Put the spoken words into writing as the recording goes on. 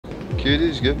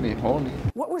Kitties get me horny.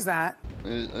 What was that?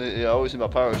 Yeah, I always have my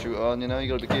parachute on, you know, you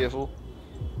gotta be careful.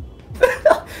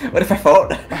 What if I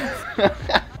fought?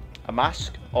 A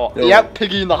mask? Oh, No. yep,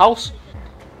 piggy in the house.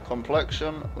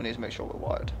 Complexion, we need to make sure we're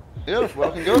wide. Yeah, we're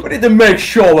looking good. We need to make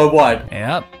sure we're wide.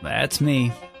 Yep, that's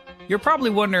me. You're probably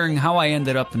wondering how I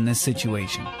ended up in this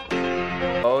situation.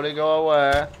 Slowly go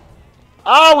away.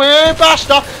 Oh, we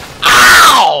bastard!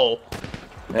 Ow!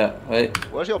 Yeah, wait.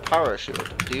 Where's your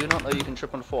parachute? Do you not know you can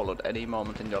trip and fall at any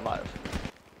moment in your life?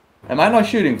 Am I not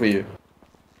shooting for you?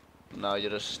 No,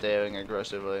 you're just staring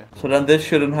aggressively. So then this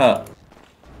shouldn't hurt.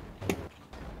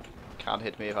 Can't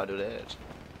hit me if I do that.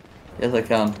 Yes, I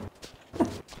can.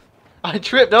 I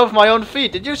tripped over my own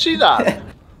feet. Did you see that?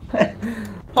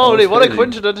 Holy, what a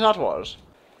coincidence that was.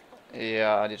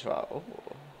 Yeah, I need to. Oh,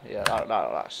 yeah,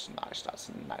 that's nice. That's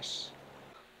nice.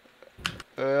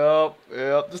 Yep,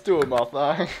 just doing my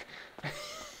thing.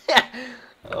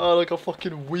 Oh, like a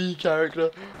fucking wee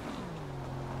character.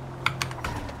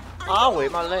 Oh,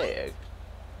 wait, my leg.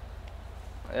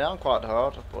 Yeah, I'm quite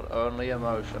hurt, but only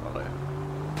emotionally.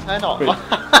 Hey, no.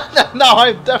 No,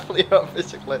 I'm definitely hurt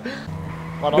physically.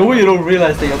 No, you don't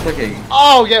realize that you're clicking.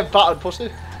 Oh, get battered, pussy.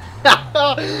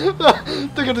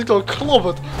 They're gonna go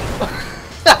clobbered.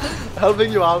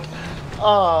 Helping you out.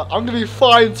 I'm gonna be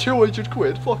fined 200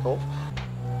 quid. Fuck off.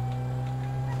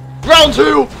 Round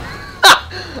 2!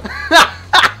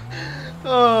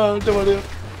 Oh, no idea.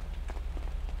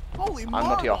 Holy I'm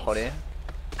not your honey.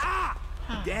 Ah!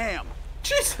 Damn!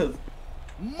 Jesus!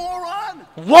 Moron!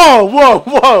 Whoa, whoa,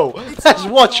 whoa! Let's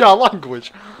watch our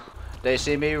language. They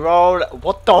see me roll.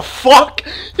 What the fuck?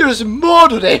 You just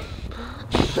murdered him!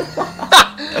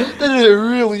 They did it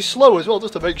really slow as well,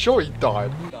 just to make sure he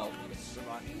died.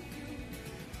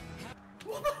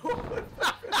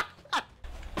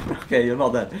 Okay, you're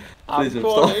not dead. Please I'm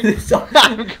calling. stop.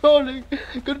 I'm calling.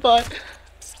 Goodbye.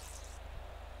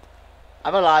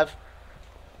 I'm alive.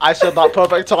 I said that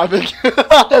perfect timing.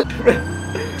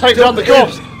 Take down the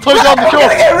cops! Take down the I'm gonna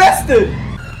cops! get arrested!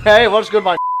 Hey, what's good,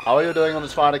 my How are you doing on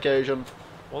this fine occasion?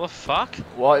 What the fuck?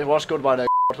 What's good, my What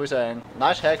are we saying?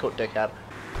 Nice haircut, dickhead.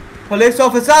 Police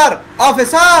officer!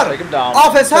 Officer! Take him down.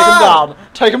 Officer! Take him down.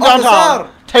 Take him downtown.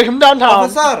 Officer! Take him downtown.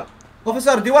 Officer!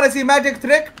 Officer, do you want to see magic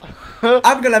trick?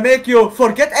 I'm gonna make you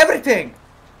forget everything!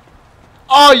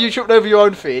 Oh, you tripped over your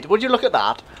own feet. Would you look at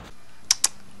that?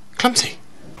 Clumsy.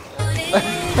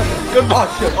 Goodbye.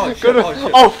 Oh shit, oh shit, Good. oh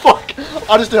shit. Oh fuck!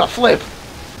 I just did a flip.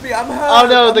 I'm hurt, Oh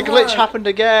no, I'm the glitch hurt. happened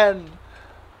again.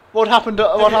 What happened to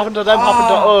them happened to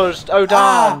us. Oh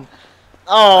damn.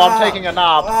 Oh, I'm taking a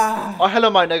nap. Oh hello,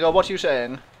 my nigga. What are you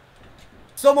saying?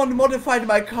 Someone modified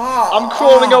my car. I'm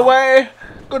crawling away.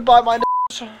 Goodbye, my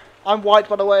niggas. I'm white,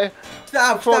 by the way.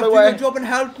 Staff, Crawl staff, do away. your job and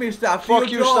help me, staff. Do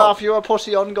Fuck your you, job. staff. You're a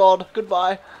pussy on God.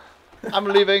 Goodbye. I'm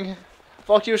leaving.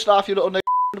 Fuck you, staff. You little nigga.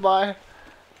 Goodbye.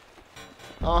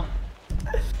 Oh.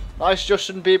 Nice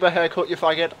Justin Bieber haircut, you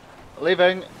faggot.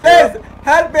 Leaving. Please,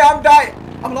 help me, I'm dying.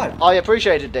 I'm alive. I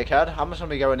appreciate it, dickhead. I'm just gonna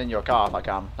be going in your car if I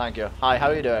can. Thank you. Hi, how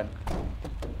are you doing?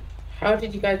 How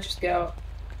did you guys just get out?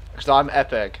 Because I'm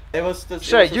epic. It was the,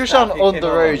 Say, you sound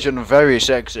underage and very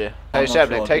sexy. Hey,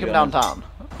 Sebnik, take him downtown.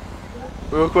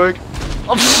 Real quick.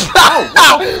 Oh,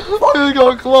 he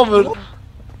got clobbered.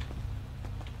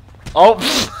 Oh.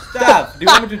 Staff, do you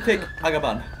want me to take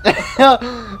Hagaban?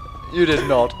 You did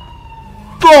not.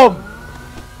 Boom!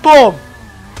 Boom!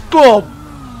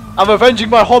 Boom! I'm avenging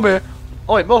my homie.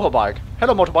 Oh wait, motorbike.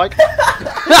 Hello, motorbike.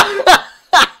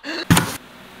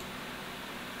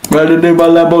 Riding in my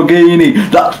Lamborghini.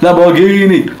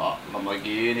 Lamborghini. Oh,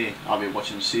 Lamborghini. I'll be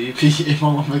watching CP in my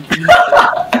Lamborghini.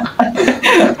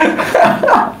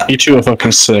 You two are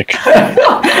fucking sick. Thank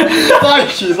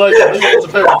you, thank you. This is a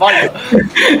bit of a banger.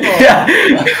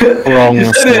 Yeah. Wrong.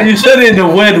 You said it in a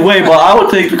weird way, but I will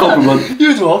take the compliment.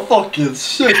 You two are fucking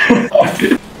sick.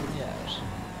 Yes.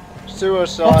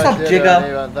 Suicide. What's up, Jigger?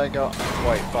 Even, thank God.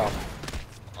 Wait, Bob.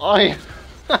 I.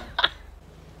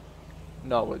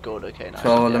 No, we're good. Okay, now.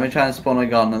 So let me try and spawn a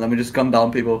gun and let me just gun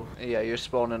down people. Yeah, you're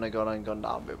spawning a gun and gun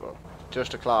down people.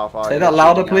 Just to clarify. Say you're that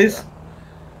louder, shooting please. at you.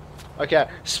 Okay,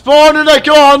 spawning a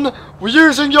gun. We're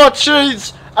using your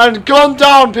cheats and gun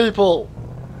down people.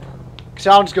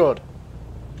 Sounds good.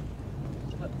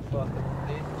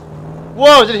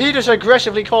 Whoa! Did he just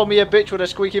aggressively call me a bitch with a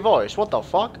squeaky voice? What the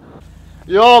fuck?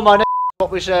 Yo, my n***,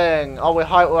 what we saying? Oh, we're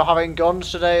having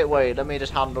guns today? Wait, let me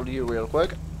just handle you real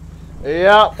quick.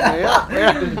 Yeah.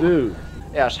 Dude.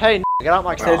 Yes, hey, n***, get out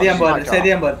my car. Say the This is my M-word, car. say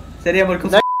the M-word. Say the M-word,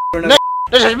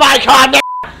 This is my car, n***.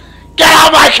 Get out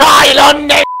of my car, you little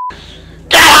n***.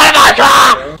 Get out of my car!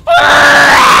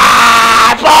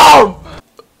 Boom!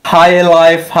 High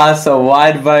Life has a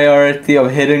wide variety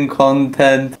of hidden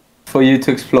content, for you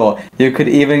to explore. You could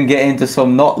even get into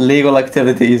some not legal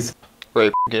activities.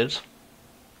 Rape kids.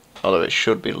 Although it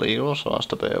should be legal, so that's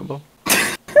debatable.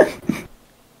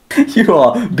 You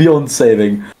are beyond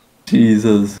saving.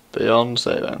 Jesus. Beyond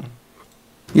saving.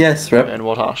 Yes, Rip. In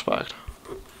what aspect?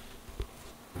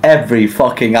 Every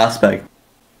fucking aspect.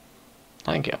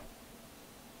 Thank you.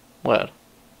 Where?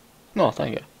 No,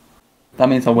 thank you. That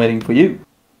means I'm waiting for you.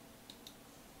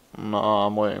 No,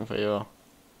 I'm waiting for you.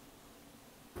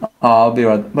 I'll be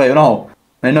right. Wait, no.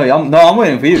 Wait, no, I'm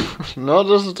waiting for you. No,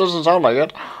 this doesn't sound like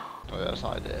it. Oh, yes,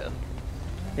 I did.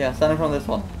 Yeah, stand in front of this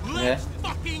one. Yeah.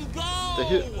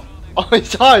 Oh,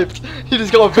 he's hyped! He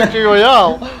just got a victory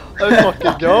royale! Let's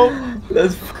fucking go!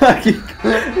 Let's fucking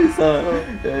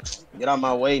yeah. Get out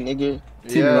my way, nigga.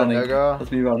 See me running. nigga.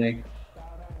 That's me running.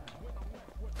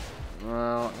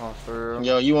 Well, not through.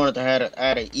 Yo, you wanted to add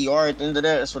an ER at the end of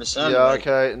that? That's what it sounded Yeah, like.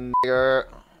 okay, nigger.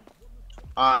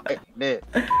 Alright, bet.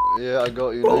 Yeah, I got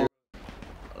you, nigger.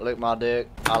 Lick my dick.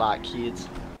 I like kids.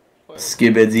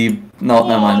 Skibbity. No,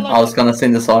 never mind. I was gonna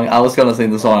sing the song.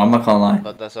 I'm not gonna lie.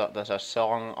 But there's a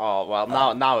song. Oh well,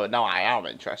 now I am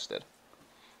interested.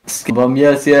 Bum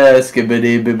yes yes.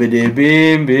 Skibbity bibbity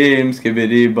beam beam.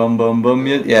 Skibbity bum bum bum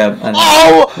yes. Yeah.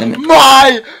 Oh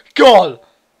my god!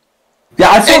 Yeah,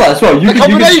 I saw that as well. You can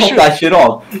pop that shit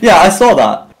on. Yeah, I saw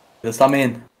that. Yes, I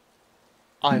mean.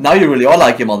 Now you really are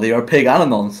like your mother. You're a pig and a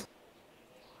nonce.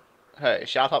 Hey,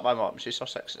 shout out my mom. She's so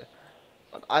sexy.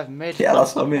 I've made. Yeah,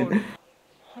 that's what I mean.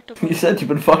 You said you've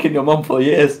been fucking your mom for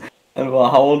years. And well,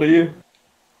 how old are you?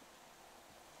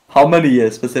 How many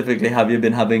years specifically have you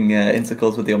been having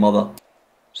intercourse with your mother?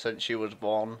 Since she was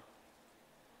born.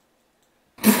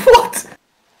 What?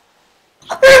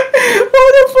 What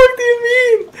the fuck do you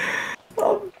mean?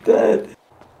 I'm dead.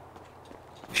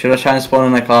 Should I try and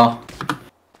spawn in a car?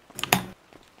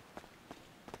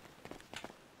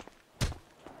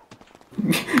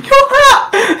 Your hat!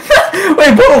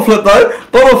 Wait, bottle flip though!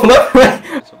 Bottle flip! Wait!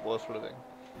 It's worth living.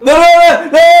 No,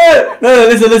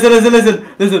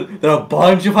 listen. There are a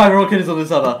bunch of high kids on this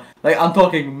server. Like, I'm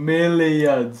talking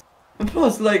millions. And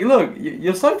plus, like, look,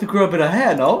 you're starting to grow a bit of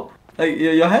hair, no? Like,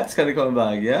 your head's kind of coming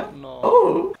back, yeah? No.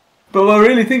 Oh. But well,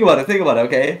 really, think about it,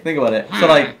 okay? Think about it. So,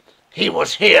 like... He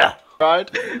was here! Right?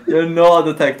 You're not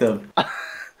a detective.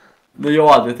 No, you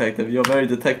are a detective. You're very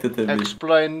detective to me.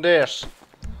 Explain this.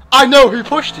 I know who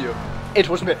pushed you! It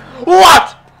was me.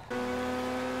 What?!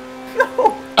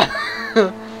 No.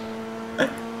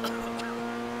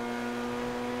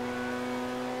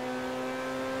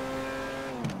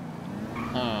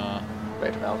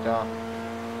 Wait for Alcar.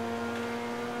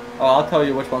 Oh, I'll tell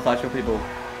you which one's actual people.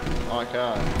 Okay.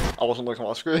 I wasn't looking at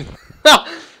my screen.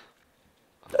 I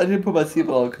didn't put my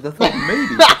seatbelt on because I thought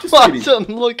maybe. Just I maybe. wasn't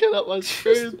looking at my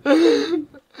screen.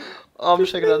 I'm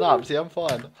just taking a nap, see, I'm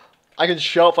fine. I can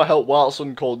shout for help whilst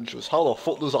unconscious. How the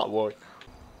fuck does that work?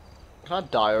 Can I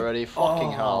die already?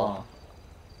 Fucking hell.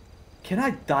 Can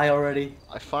I die already?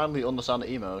 I finally understand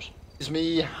the emos. It's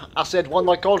me. I said one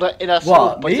like Golda in a What,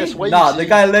 slope, but me? just wait. Nah, the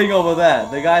guy laying over there.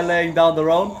 The guy laying down the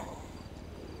road.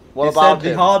 What He about said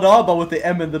the him? hard R, but with the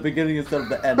M in the beginning instead of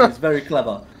the N. It's very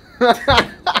clever.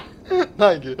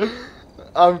 Thank you.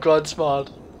 I'm quite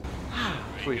smart.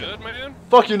 You good, man?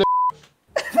 Fuck you,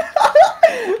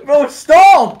 Bro,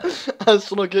 stop! I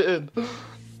snuck it in.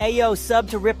 Hey yo, sub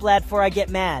to Rip Lad before I get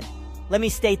mad. Let me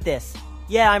state this.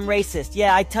 Yeah, I'm racist.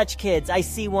 Yeah, I touch kids. I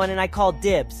see one and I call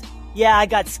dibs. Yeah, I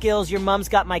got skills. Your mom's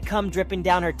got my cum dripping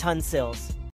down her tonsils.